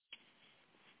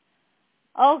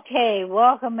Okay,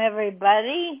 welcome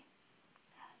everybody.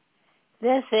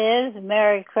 This is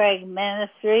Mary Craig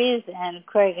Ministries and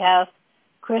Craig House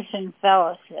Christian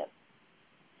Fellowship.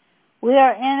 We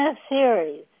are in a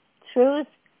series, Truth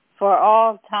for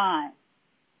All Time.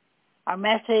 Our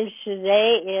message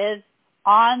today is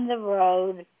On the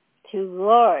Road to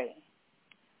Glory.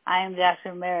 I am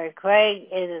Dr. Mary Craig.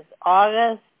 It is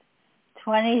August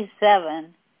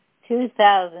 27,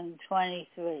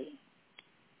 2023.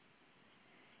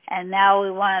 And now we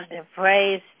wanted to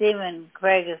pray. Stephen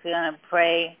Craig is going to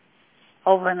pray,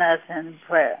 open us in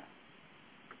prayer.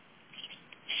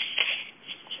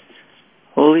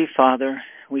 Holy Father,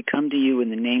 we come to you in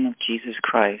the name of Jesus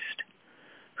Christ,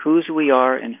 whose we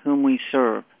are and whom we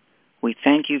serve. We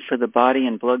thank you for the body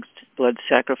and blood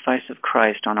sacrifice of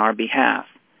Christ on our behalf.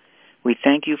 We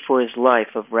thank you for his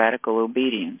life of radical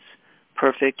obedience,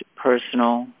 perfect,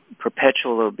 personal,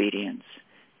 perpetual obedience,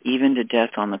 even to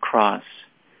death on the cross.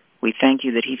 We thank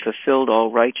you that he fulfilled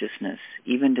all righteousness,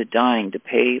 even to dying to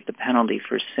pay the penalty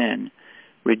for sin,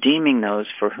 redeeming those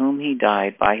for whom he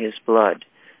died by his blood,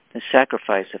 the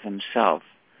sacrifice of himself.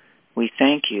 We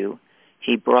thank you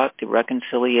he brought the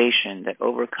reconciliation that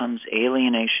overcomes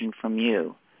alienation from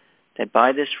you, that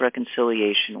by this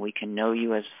reconciliation we can know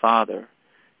you as Father.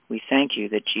 We thank you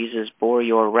that Jesus bore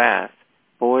your wrath,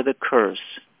 bore the curse,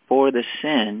 bore the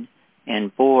sin,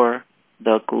 and bore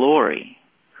the glory.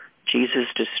 Jesus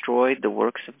destroyed the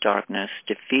works of darkness,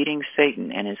 defeating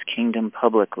Satan and his kingdom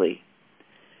publicly.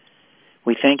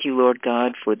 We thank you, Lord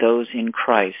God, for those in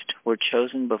Christ who were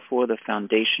chosen before the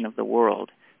foundation of the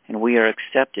world, and we are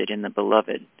accepted in the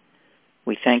Beloved.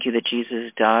 We thank you that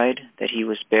Jesus died, that he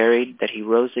was buried, that he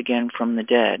rose again from the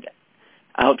dead,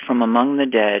 out from among the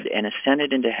dead, and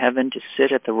ascended into heaven to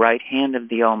sit at the right hand of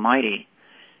the Almighty.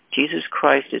 Jesus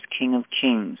Christ is King of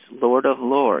kings, Lord of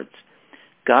lords,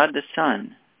 God the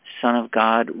Son of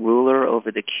God, ruler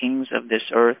over the kings of this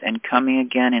earth, and coming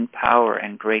again in power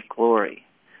and great glory.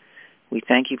 We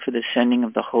thank you for the sending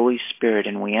of the Holy Spirit,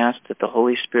 and we ask that the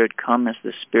Holy Spirit come as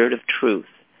the Spirit of truth,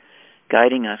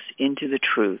 guiding us into the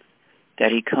truth,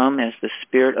 that he come as the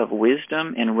Spirit of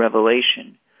wisdom and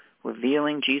revelation,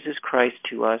 revealing Jesus Christ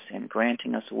to us and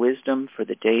granting us wisdom for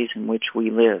the days in which we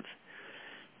live.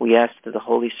 We ask that the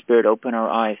Holy Spirit open our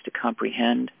eyes to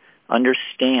comprehend,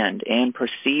 understand, and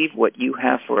perceive what you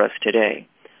have for us today.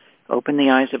 Open the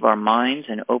eyes of our minds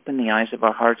and open the eyes of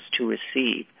our hearts to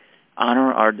receive.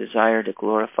 Honor our desire to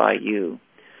glorify you.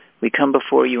 We come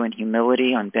before you in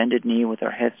humility, on bended knee, with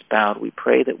our heads bowed. We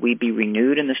pray that we be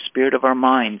renewed in the spirit of our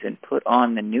minds and put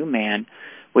on the new man,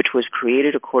 which was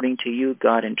created according to you,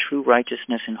 God, in true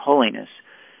righteousness and holiness,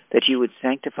 that you would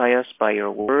sanctify us by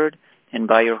your word and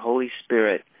by your Holy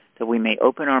Spirit, that we may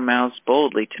open our mouths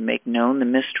boldly to make known the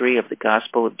mystery of the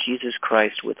gospel of Jesus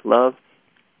Christ with love,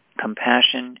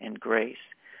 compassion, and grace,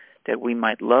 that we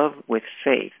might love with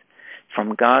faith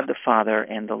from God the Father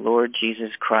and the Lord Jesus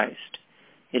Christ.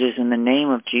 It is in the name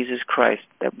of Jesus Christ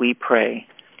that we pray.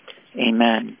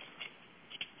 Amen.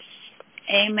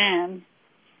 Amen.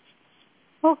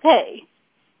 Okay.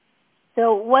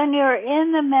 So when you're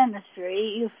in the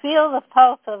ministry, you feel the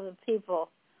pulse of the people,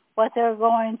 what they're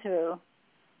going through.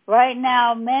 Right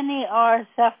now, many are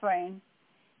suffering.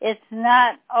 It's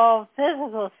not all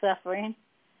physical suffering.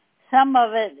 Some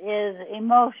of it is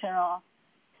emotional,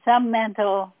 some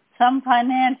mental, some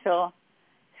financial,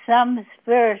 some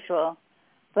spiritual.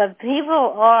 But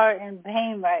people are in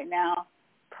pain right now,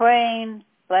 praying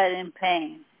but in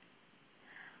pain.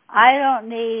 I don't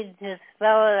need to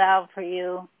spell it out for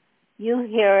you. You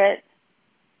hear it,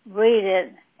 read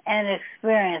it, and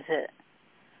experience it.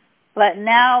 But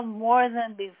now more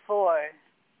than before,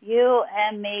 you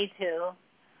and me too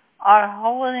are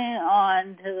holding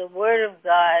on to the Word of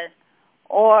God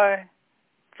or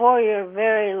for your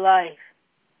very life.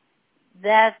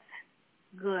 That's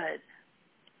good.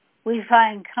 We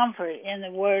find comfort in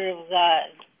the Word of God.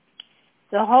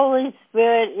 The Holy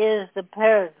Spirit is the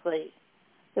Paraclete,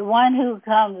 the one who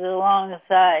comes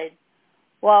alongside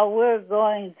while we're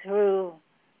going through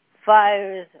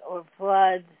fires or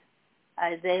floods,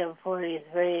 Isaiah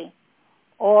 43,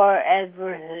 or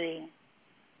adversity.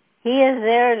 He is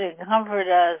there to comfort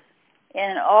us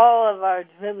in all of our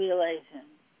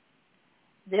tribulations.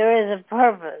 There is a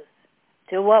purpose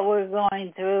to what we're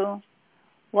going through.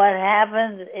 What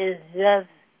happens is just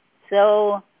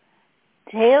so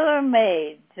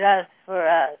tailor-made just for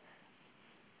us.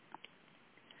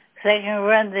 2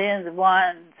 Corinthians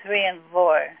 1, 3 and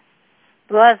 4.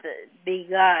 Blessed be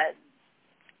God,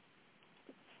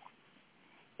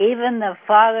 even the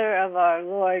Father of our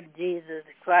Lord Jesus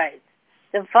Christ,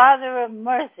 the Father of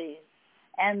mercies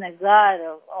and the God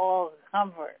of all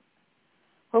comfort,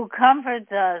 who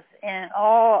comforts us in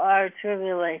all our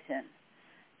tribulation,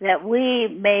 that we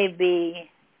may be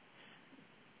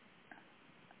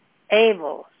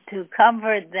able to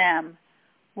comfort them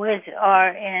which are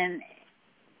in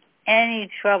any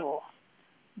trouble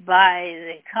by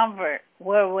the comfort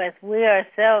wherewith we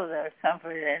ourselves are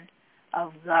comforted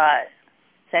of God.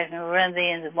 2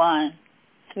 Corinthians 1,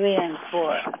 3 and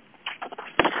 4.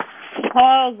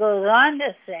 Paul goes on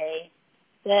to say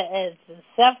that as the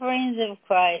sufferings of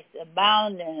Christ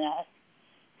abound in us,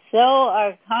 so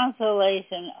our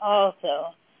consolation also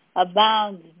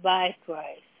abounds by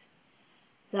Christ.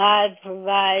 God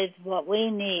provides what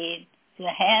we need to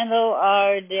handle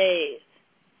our days,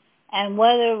 and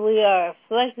whether we are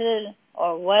afflicted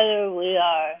or whether we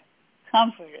are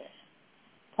comforted.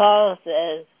 Paul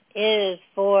says it is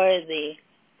for the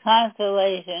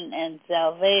consolation and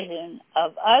salvation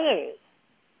of others.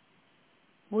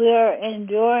 We are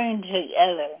enduring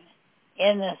together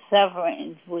in the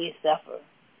sufferings we suffer.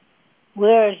 We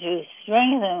are to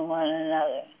strengthen one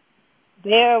another,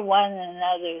 bear one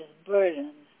another's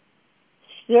burdens,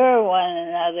 stir one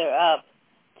another up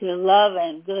to love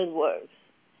and good works,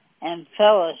 and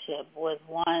fellowship with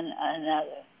one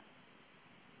another.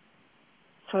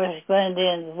 1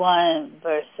 Corinthians 1,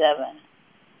 verse 7.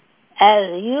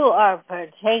 As you are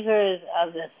partakers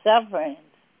of the sufferings,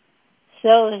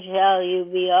 so shall you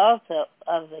be also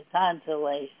of the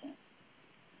consolation.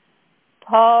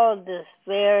 Paul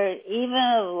despaired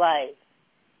even of life.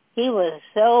 He was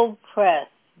so pressed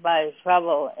by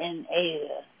trouble in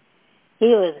Asia.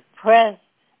 He was pressed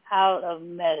out of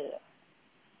measure.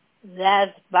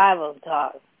 That's Bible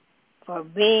talk for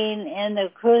being in the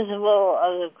crucible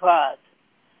of the cross,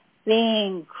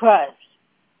 being crushed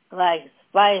like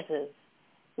spices,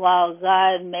 while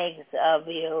God makes of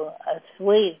you a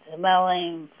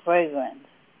sweet-smelling fragrance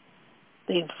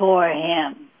before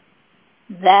Him.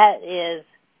 That is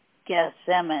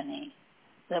Gethsemane,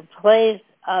 the place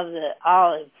of the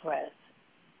olive press.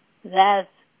 That's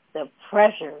the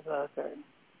pressure cooker.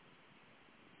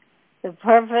 The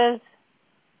purpose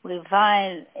we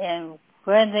find in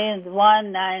Corinthians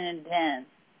 1, 9, and 10.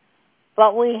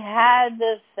 But we had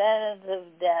the sentence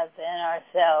of death in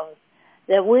ourselves,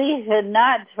 that we should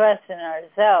not trust in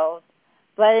ourselves,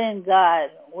 but in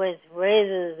God, which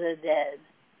raises the dead,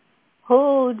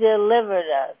 who delivered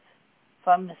us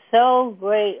from so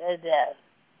great a death,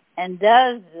 and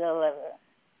does deliver,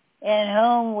 in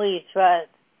whom we trust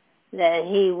that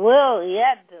He will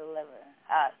yet deliver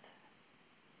us.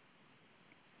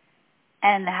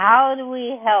 And how do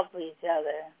we help each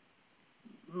other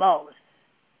most?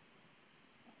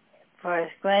 1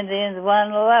 Corinthians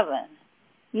 1:11.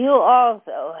 You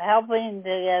also helping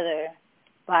together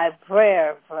by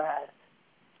prayer for us,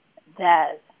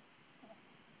 that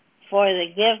for the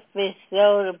gift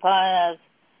bestowed upon us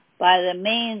by the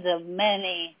means of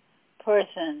many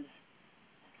persons,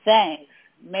 thanks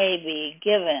may be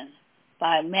given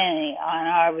by many on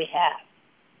our behalf.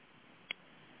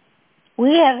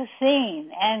 We have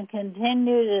seen and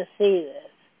continue to see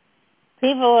this.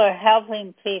 People are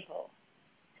helping people,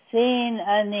 seeing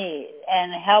a need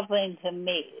and helping to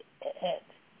meet it.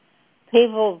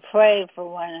 People pray for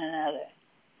one another,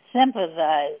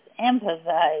 sympathize,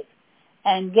 empathize,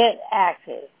 and get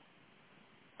active.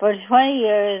 For 20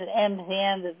 years,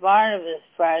 MCM, the Barnabas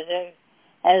Project,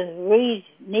 has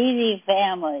reached needy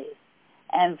families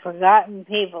and forgotten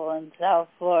people in South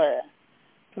Florida,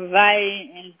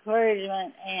 providing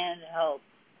encouragement and hope.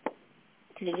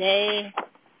 Today,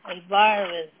 a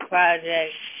Barnabas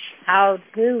Project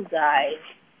how-to guide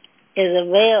is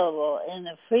available in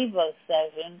the free book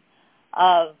section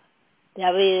of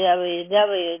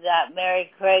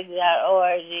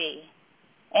www.marycraig.org.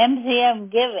 MCM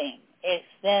Giving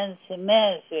extends to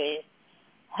ministries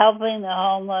helping the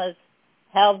homeless,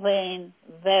 helping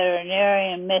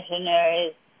veterinarian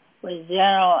missionaries with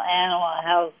general animal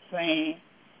health training,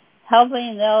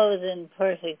 helping those in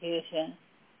persecution,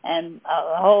 and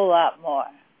a whole lot more.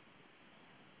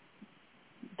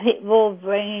 People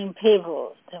bringing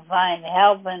people to find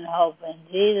help and hope in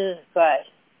Jesus Christ.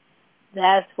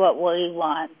 That's what we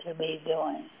want to be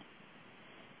doing.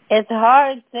 It's a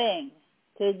hard thing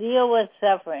to deal with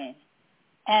suffering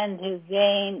and to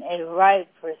gain a right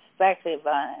perspective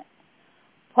on it.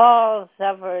 Paul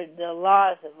suffered the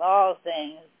loss of all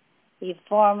things he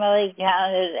formerly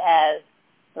counted as,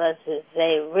 let's just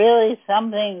say, really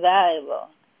something valuable,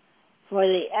 for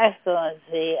the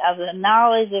excellency of the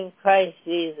knowledge of Christ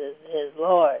Jesus, his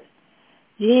Lord.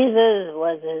 Jesus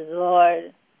was his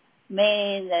Lord,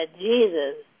 meaning that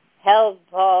Jesus held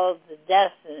Paul's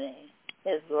destiny,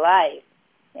 his life,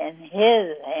 in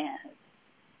his hands.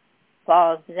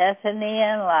 Paul's destiny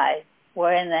and life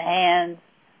were in the hands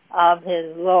of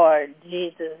his Lord,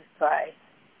 Jesus Christ.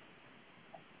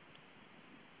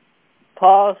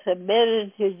 Paul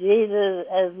submitted to Jesus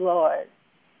as Lord.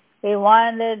 He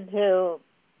wanted to,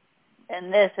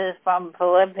 and this is from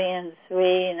Philippians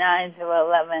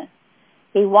 3:9-11,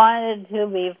 he wanted to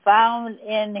be found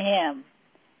in him,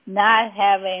 not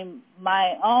having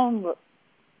my own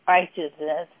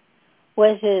righteousness,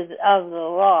 which is of the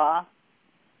law,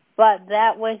 but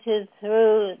that which is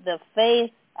through the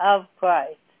faith of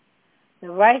Christ, the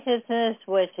righteousness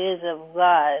which is of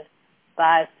God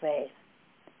by faith,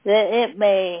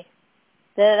 that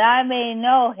I may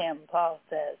know him, Paul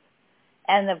says,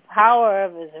 and the power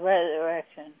of his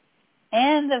resurrection,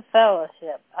 and the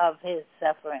fellowship of his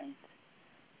sufferings,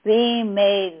 being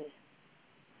made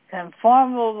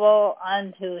conformable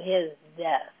unto his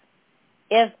death,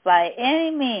 if by any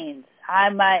means I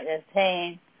might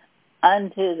attain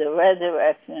unto the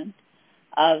resurrection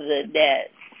of the dead.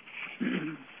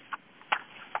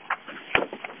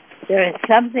 There is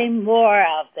something more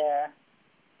out there.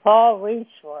 Paul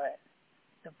reached for it,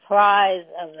 the prize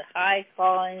of the high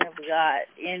calling of God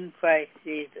in Christ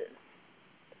Jesus.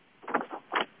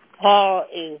 Paul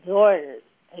exhorts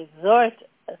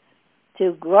us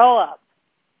to grow up,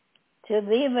 to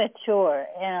be mature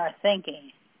in our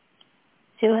thinking,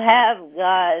 to have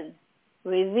God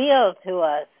reveal to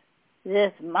us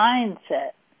this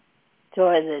mindset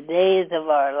toward the days of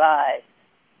our lives.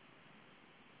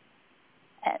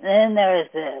 And then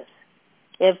there's this.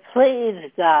 It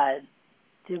pleased God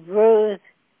to bruise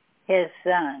his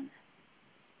Son,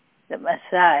 the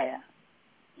Messiah.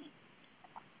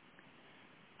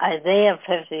 Isaiah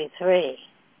 53.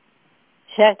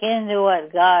 Check into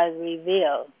what God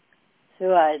revealed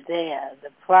through Isaiah,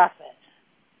 the prophet.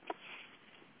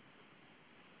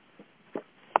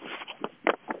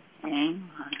 Hang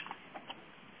on.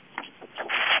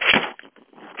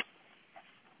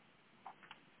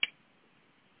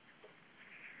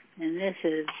 And this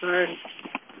is verse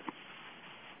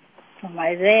from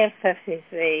Isaiah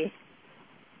 53,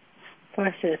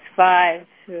 verses 5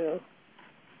 through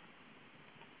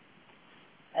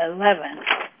 11.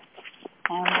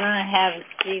 I'm going to have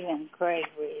Stephen Craig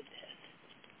read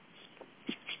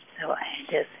this. So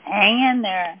just hang in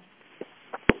there.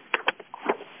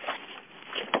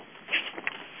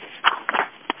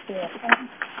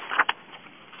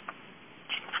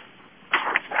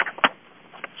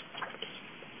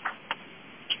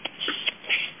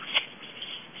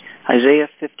 Isaiah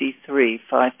 53,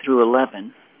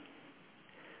 5-11.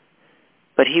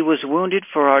 But he was wounded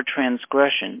for our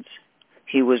transgressions.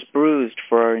 He was bruised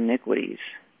for our iniquities.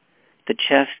 The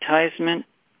chastisement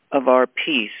of our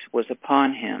peace was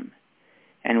upon him,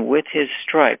 and with his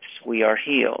stripes we are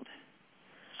healed.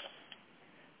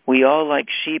 We all like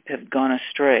sheep have gone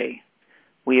astray.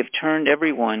 We have turned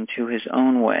every one to his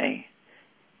own way.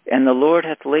 And the Lord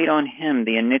hath laid on him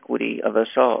the iniquity of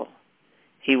us all.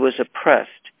 He was oppressed,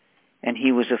 and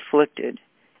he was afflicted,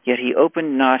 yet he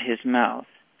opened not his mouth.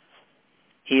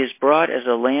 He is brought as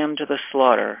a lamb to the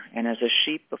slaughter, and as a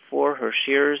sheep before her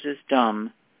shearers is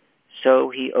dumb,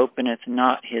 so he openeth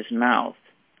not his mouth.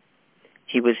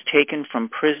 He was taken from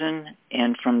prison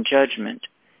and from judgment,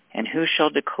 and who shall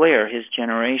declare his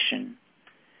generation?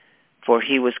 For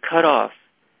he was cut off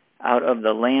out of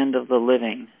the land of the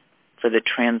living. For the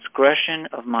transgression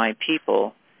of my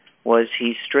people was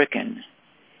he stricken.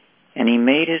 And he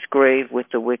made his grave with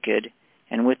the wicked,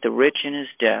 and with the rich in his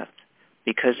death,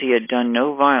 because he had done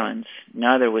no violence,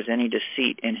 neither was any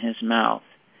deceit in his mouth.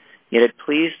 Yet it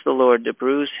pleased the Lord to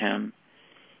bruise him.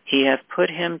 He hath put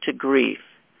him to grief.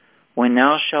 When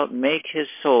thou shalt make his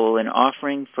soul an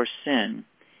offering for sin,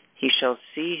 he shall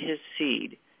see his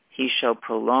seed, he shall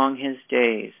prolong his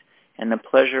days, and the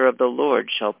pleasure of the Lord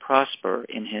shall prosper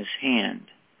in his hand.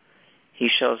 He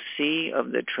shall see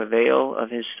of the travail of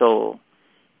his soul,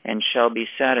 and shall be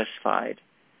satisfied.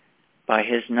 By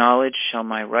his knowledge shall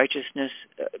my righteous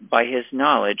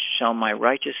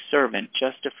servant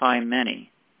justify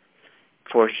many,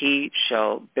 for he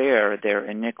shall bear their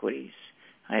iniquities.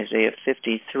 Isaiah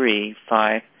 53,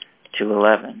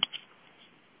 5-11.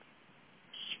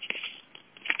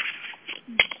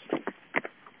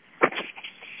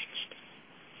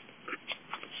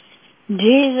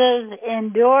 Jesus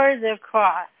endured the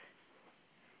cross,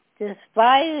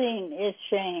 despising its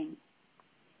shame.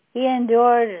 He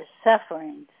endured its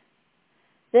sufferings.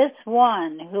 This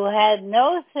one who had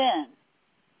no sin,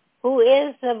 who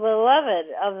is the beloved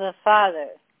of the Father,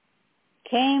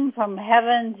 came from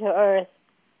heaven to earth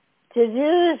to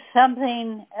do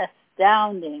something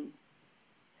astounding,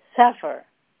 suffer.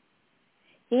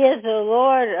 He is the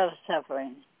Lord of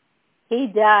suffering. He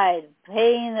died,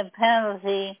 paying the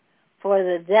penalty for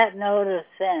the debt note of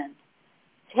sin,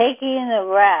 taking the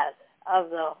wrath of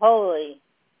the holy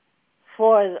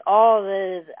for all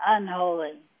that is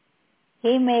unholy.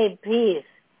 He made peace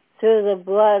through the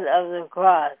blood of the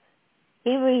cross.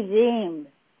 He redeemed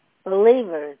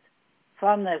believers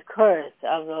from the curse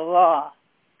of the law.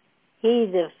 He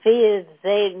defeated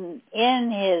Satan in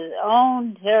his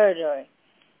own territory.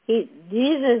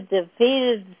 Jesus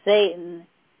defeated Satan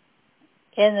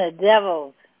in the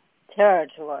devil's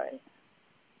territory.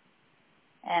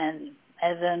 And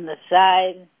as an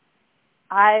aside,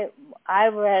 I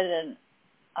read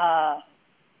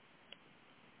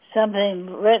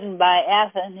something written by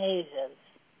Athanasius.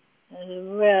 It's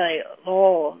really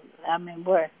old. I mean,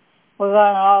 we're going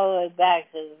all the way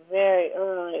back to the very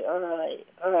early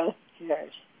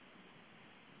church.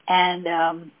 And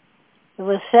it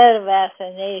was said of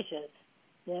Athanasius,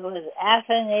 there was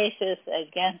Athanasius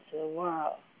against the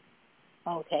world.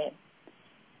 Okay.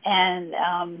 And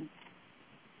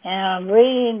I'm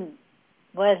reading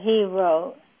what he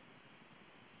wrote.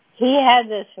 He had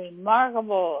this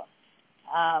remarkable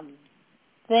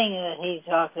thing that he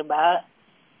talked about,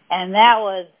 and that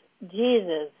was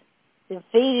Jesus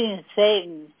defeating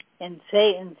Satan in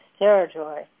Satan's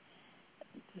territory.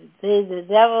 The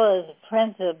devil is the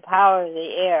prince of the power of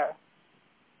the air.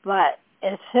 But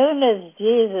as soon as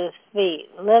Jesus' feet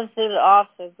lifted off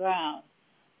the ground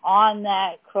on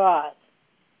that cross,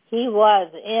 he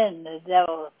was in the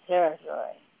devil's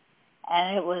territory.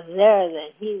 And it was there that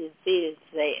he defeated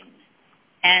Satan.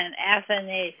 And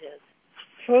Athanasius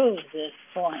proves this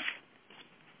point.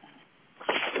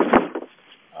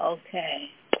 Okay,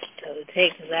 so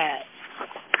take that.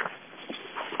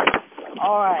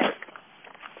 All right.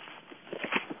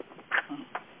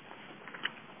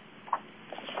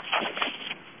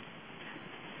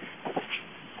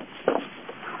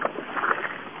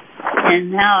 And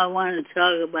now I want to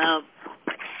talk about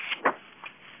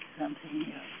something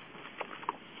here.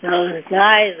 Those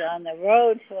guys on the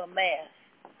road to Emmaus,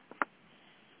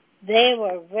 they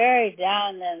were very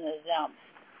down in the dumps.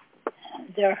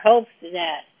 Their hopes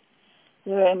dashed.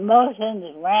 Their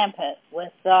emotions rampant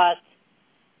with thoughts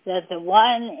that the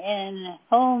one in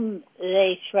whom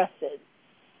they trusted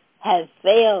had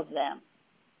failed them.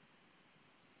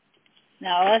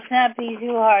 Now, let's not be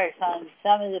too harsh on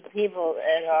some of the people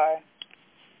that are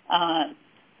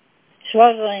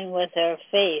struggling with their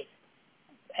faith,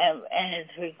 and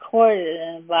it's recorded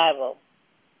in the Bible.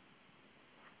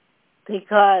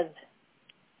 Because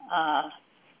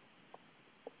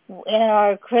in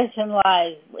our Christian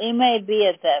lives, we may be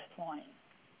at that point.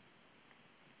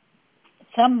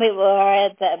 Some people are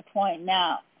at that point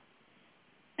now.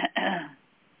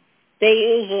 They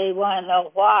usually want to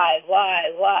know why.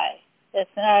 That's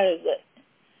not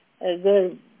a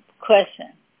good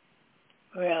question,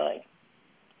 really.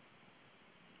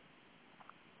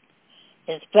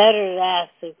 It's better to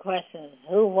ask the questions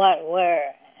who, what,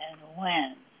 where, and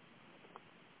when.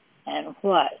 And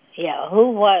what. Yeah,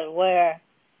 who, what, where,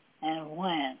 and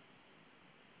when.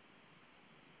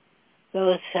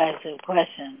 Those types of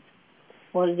questions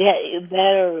will get you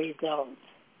better results.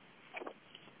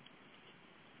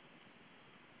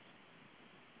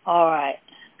 All right.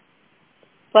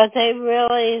 But they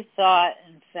really thought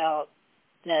and felt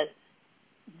that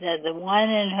the one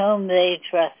in whom they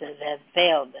trusted had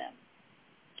failed them.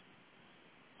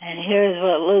 And here's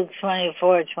what Luke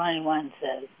 24:21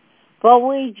 says. But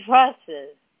we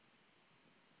trusted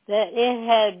that it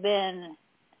had been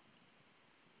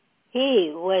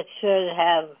he which should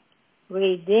have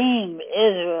redeemed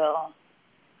Israel.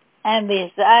 And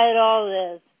beside all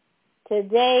this,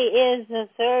 today is the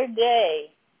third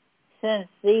day since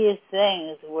these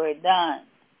things were done.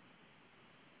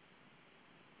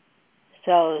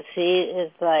 So, see,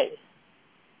 it's like,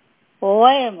 well,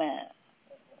 wait a minute.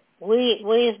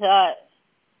 We thought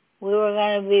we were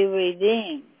going to be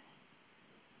redeemed.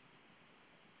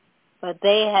 But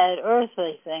they had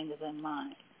earthly things in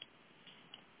mind.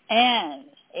 And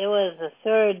it was the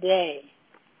third day.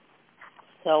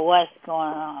 So what's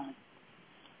going on?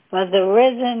 But the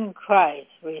risen Christ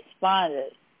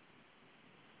responded,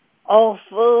 O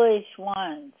foolish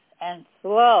ones, and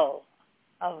slow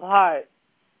of heart,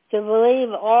 to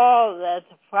believe all that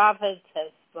the prophets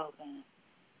have spoken.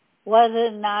 Was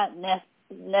it not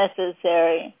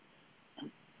necessary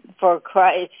for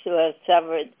Christ to have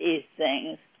suffered these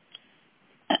things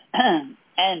and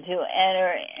to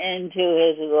enter into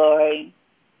his glory?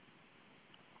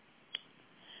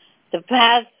 The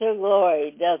path to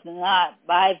glory does not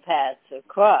bypass the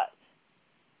cross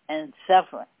and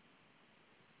suffering.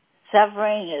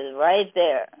 Suffering is right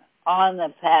there on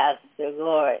the path to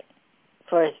glory.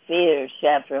 1 Peter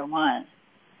chapter 1.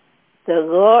 The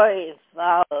glory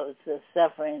follows the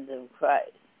sufferings of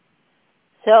Christ.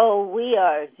 So we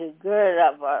are to gird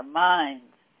up our minds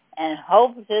and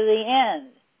hope to the end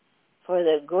for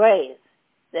the grace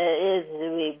that is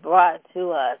to be brought to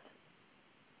us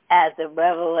at the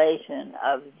revelation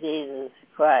of Jesus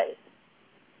Christ.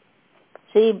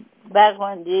 See, back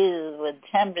when Jesus was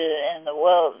tempted in the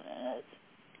wilderness,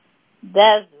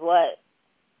 that's what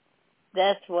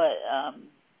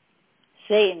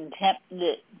Satan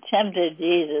tempted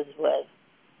Jesus with.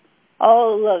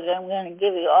 Oh, look, I'm going to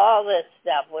give you all this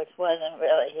stuff, which wasn't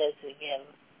really his to give.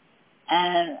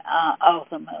 And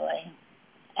ultimately,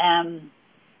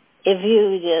 if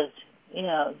you just,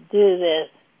 do this,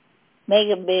 make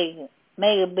a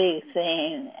big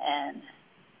scene and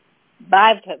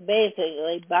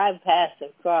basically bypass the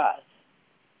cross.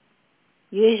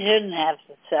 You shouldn't have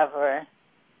to suffer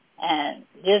and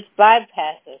just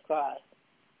bypass the cross.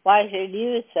 Why should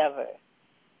you suffer?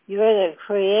 You're the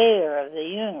creator of the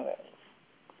universe.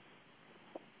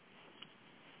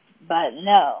 But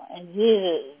no, and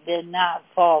Jesus did not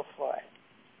fall for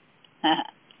it.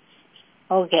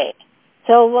 Okay,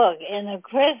 so look, in the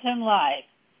Christian life,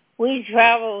 we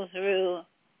travel through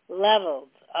levels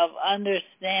of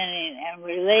understanding and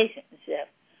relationship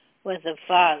with the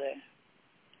Father.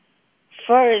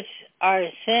 First, our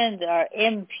sins are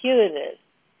imputed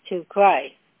to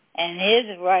Christ, and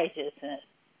his righteousness,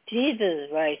 Jesus'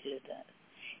 righteousness,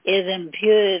 is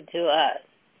imputed to us.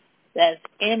 That's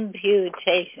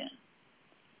imputation.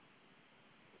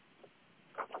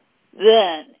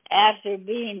 Then, after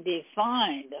being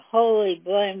defined, holy,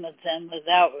 blameless, and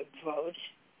without reproach,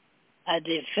 a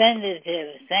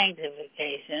definitive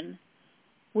sanctification,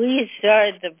 we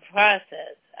start the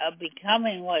process of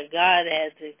becoming what God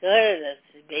has declared us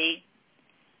to be.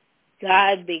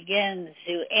 God begins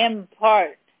to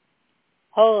impart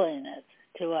holiness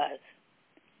to us.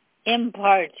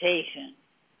 Impartation.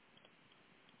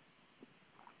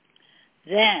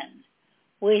 Then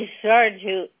we start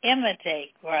to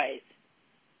imitate Christ,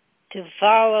 to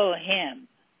follow him.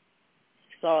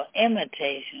 It's called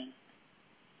imitation.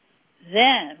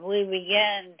 Then we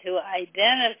begin to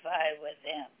identify with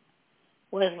him,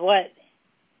 with what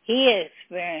he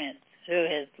experienced through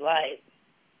his life,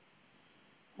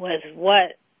 with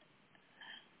what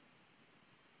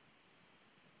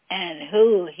and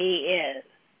who he is.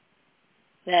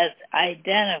 That's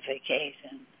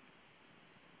identification.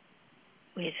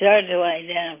 We start to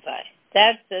identify.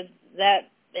 That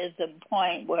is the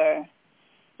point where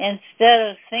instead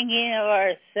of thinking of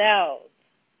ourselves,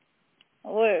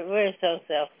 we're so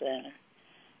self-centered.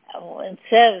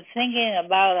 Instead of thinking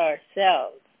about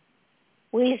ourselves,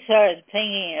 we start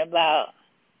thinking about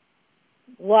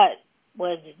what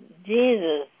was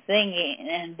Jesus thinking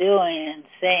and doing and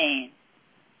saying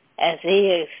as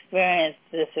he experienced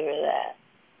this or that.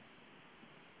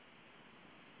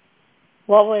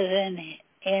 What was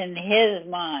in his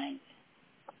mind?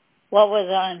 What was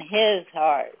on his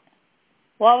heart?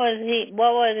 What was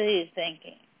he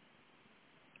thinking?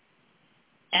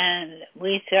 And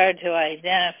we start to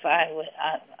identify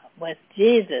with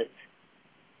Jesus.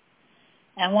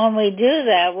 And when we do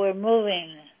that, we're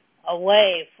moving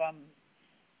away from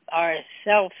our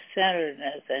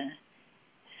self-centeredness and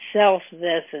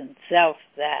self-this and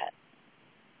self-that.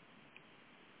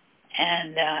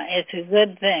 And it's a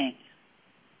good thing.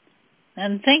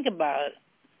 And think about it.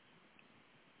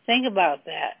 Think about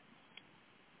that.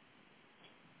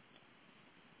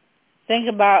 Think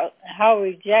about how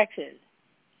rejected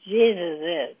Jesus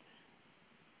is.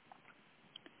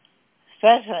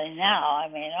 Especially now. I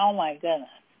mean, oh my goodness.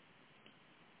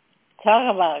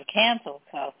 Talk about cancel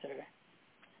culture.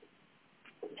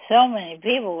 So many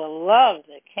people would love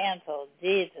to cancel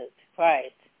Jesus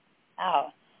Christ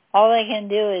out. All they can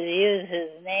do is use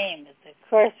his name as a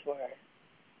curse word.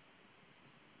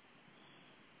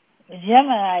 Jim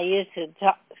and I used to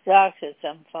talk to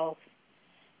some folks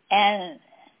and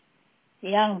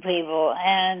young people,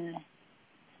 and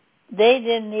they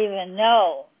didn't even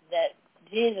know that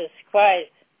Jesus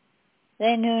Christ,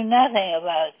 they knew nothing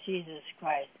about Jesus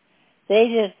Christ. They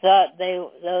just thought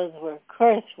those were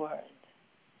curse words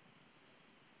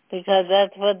because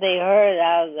that's what they heard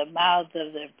out of the mouths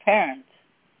of their parents.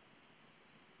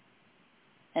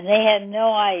 And they had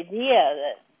no idea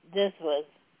that this was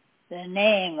the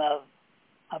name of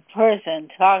a person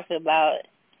talked about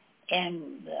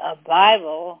in a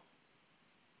Bible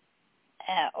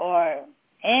or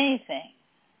anything.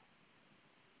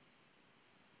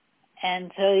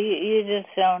 And so you just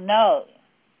don't know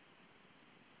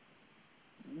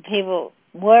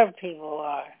where people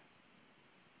are.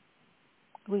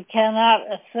 We cannot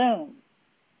assume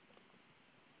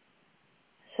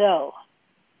So,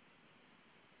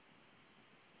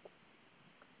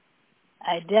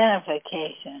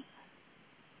 identification.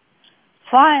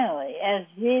 Finally, as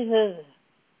Jesus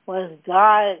was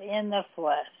God in the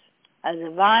flesh, a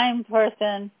divine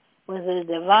person with a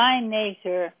divine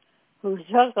nature who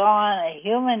took on a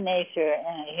human nature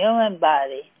and a human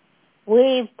body,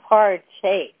 we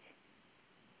partake.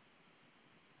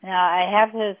 Now, I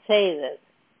have to say this.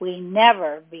 We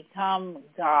never become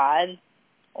God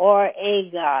or a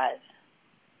God.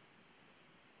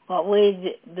 But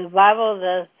the Bible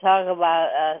does talk about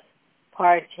us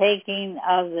partaking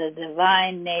of the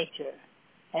divine nature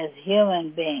as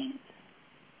human beings.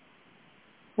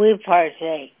 We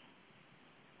partake.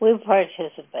 We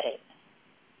participate.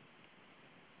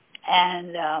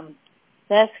 And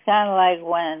that's kind of like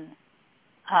when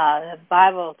the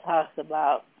Bible talks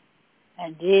about,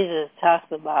 and Jesus talks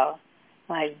about,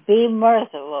 like, be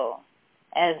merciful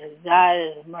as God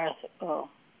is merciful.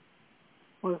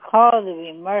 We're called to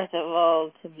be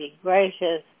merciful, to be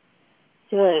gracious,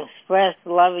 to express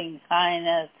loving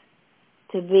kindness,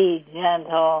 to be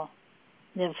gentle,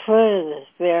 the fruit of the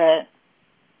Spirit,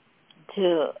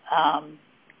 to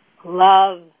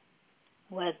love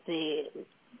with the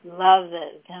love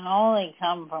that can only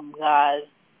come from God,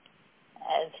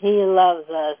 as He loves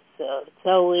us,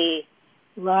 so we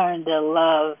learn to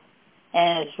love,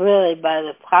 and it's really by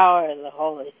the power of the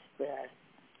Holy Spirit.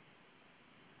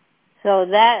 So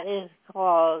that is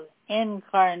called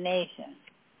incarnation.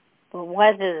 But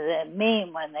what does it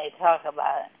mean when they talk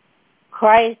about it?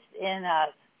 Christ in us,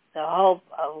 the hope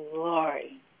of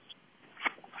glory.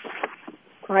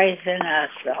 Christ in us,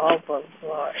 the hope of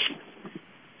glory.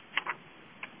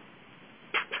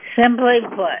 Simply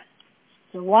put,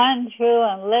 the one true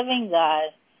and living God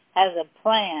has a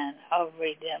plan of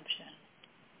redemption.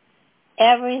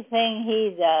 Everything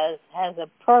He does has a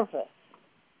purpose.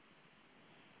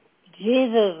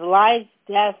 Jesus' life,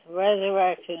 death,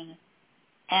 resurrection,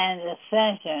 and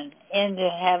ascension into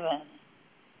heaven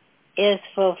is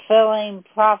fulfilling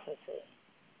prophecy,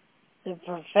 the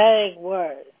prophetic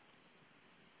word.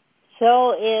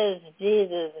 So is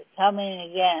Jesus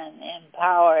coming again in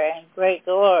power and great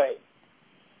glory.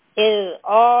 It is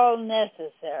all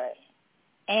necessary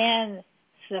and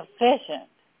sufficient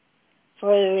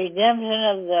for the redemption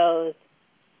of those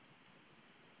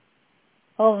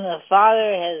whom the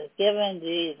Father has given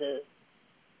Jesus,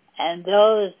 and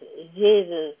those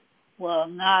Jesus will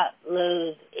not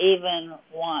lose even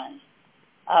one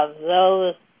of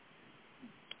those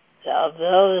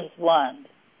ones.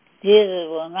 Jesus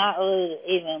will not lose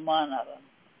even one of them.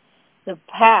 The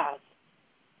path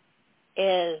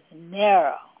is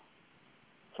narrow,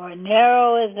 for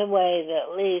narrow is the way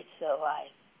that leads to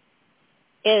life.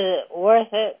 Is it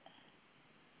worth it?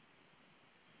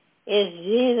 Is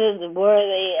Jesus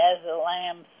worthy as a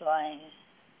lamb slain?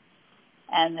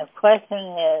 And the question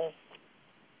is,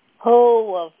 who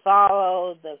will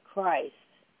follow the Christ?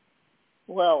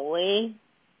 Will we?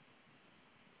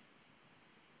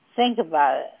 Think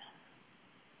about it.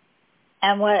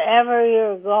 And whatever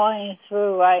you're going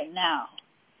through right now,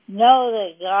 know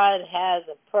that God has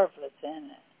a purpose in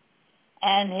it.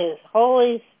 And His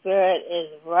Holy Spirit is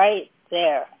right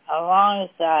there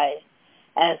alongside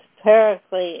as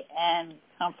paraclete and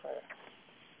comforter.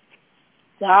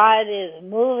 God is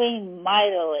moving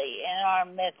mightily in our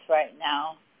midst right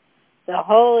now. The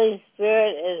Holy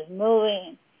Spirit is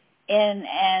moving in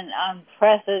an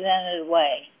unprecedented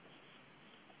way.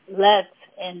 Let's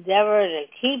endeavor to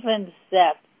keep in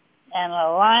step and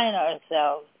align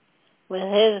ourselves with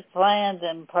His plans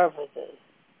and purposes.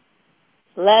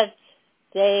 Let's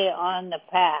stay on the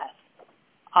path,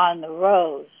 on the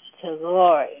road to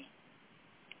glory.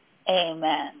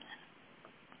 Amen.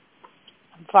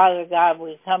 Father God,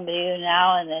 we come to you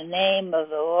now in the name of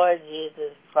the Lord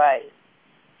Jesus Christ,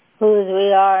 whose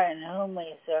we are and whom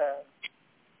we serve.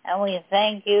 And we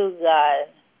thank you, God.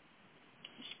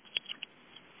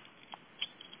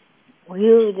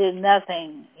 You did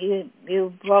nothing.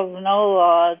 You broke no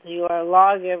laws. You are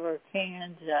lawgiver, king,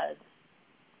 and judge.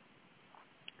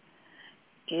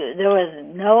 There was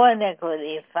no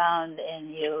iniquity found in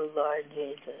you, Lord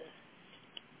Jesus.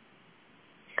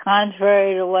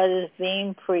 Contrary to what is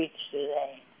being preached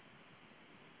today,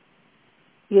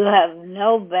 you have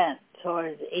no bent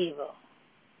towards evil.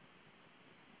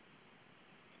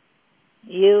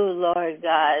 You, Lord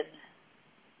God,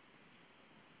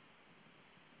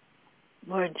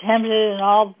 were tempted in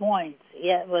all points,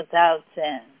 yet without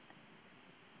sin.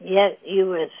 Yet you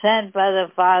were sent by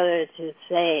the Father to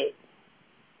save.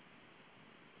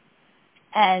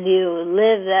 And you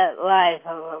lived that life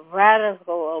of a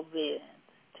radical obedience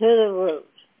to the root.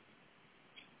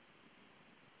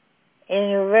 in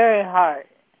your very heart,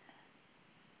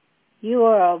 you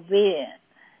are obedient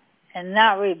and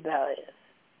not rebellious.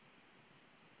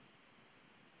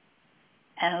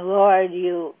 And Lord,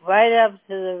 you right up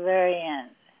to the very end,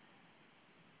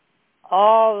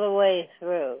 all the way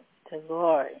through to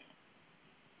glory.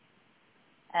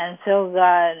 And so,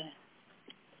 God,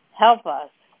 help us,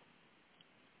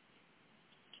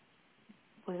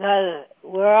 because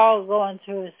we're all going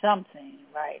through something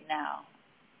right now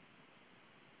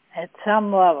at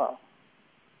some level.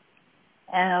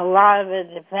 And a lot of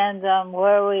it depends on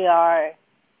where we are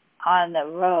on the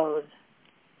road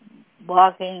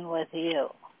walking with you,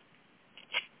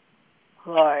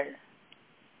 Lord.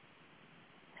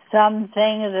 Some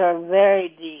things are very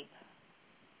deep,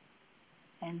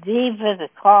 and deep is a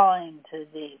calling to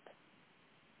deep.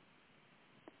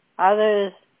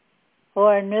 Others who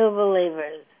are new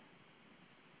believers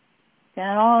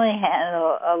can only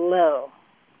handle a little.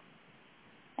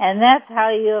 And that's how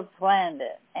you have planned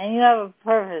it. And you have a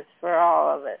purpose for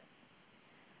all of it.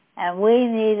 And we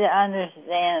need to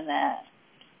understand that.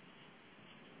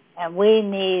 And we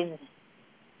need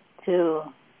to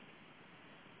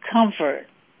comfort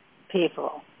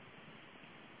people.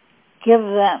 Give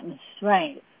them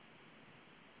strength,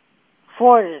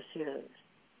 fortitude,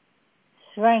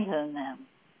 strengthen them.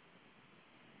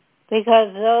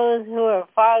 Because those who are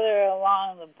farther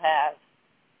along the path,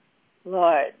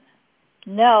 Lord,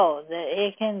 know that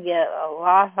it can get a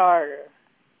lot harder.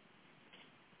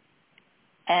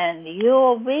 And you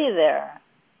will be there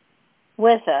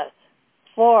with us,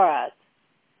 for us,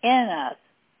 in us,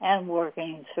 and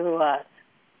working through us.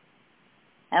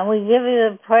 And we give you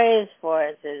the praise for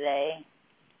it today,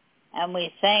 and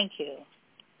we thank you.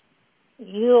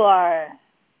 You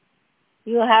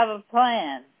have a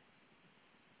plan.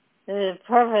 There's a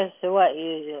purpose to what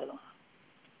you do.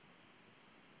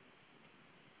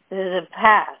 There's a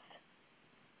path,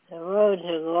 the road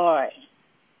to glory.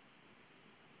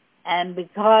 And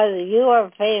because you are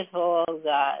faithful, O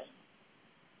God,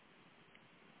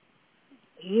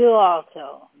 you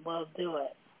also will do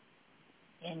it.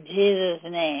 In Jesus'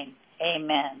 name,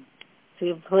 amen. If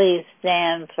you please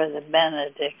stand for the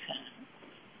benediction.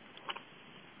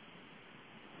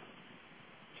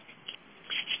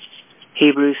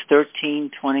 Hebrews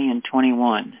 13, 20 and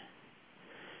 21.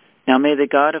 Now may the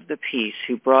God of the peace,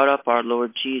 who brought up our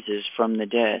Lord Jesus from the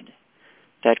dead,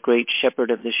 that great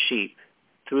shepherd of the sheep,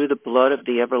 through the blood of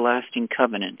the everlasting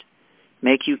covenant,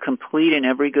 make you complete in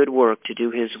every good work to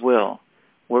do his will,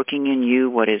 working in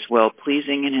you what is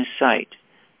well-pleasing in his sight,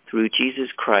 through Jesus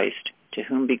Christ, to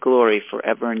whom be glory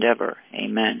forever and ever.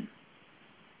 Amen.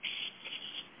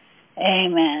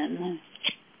 Amen.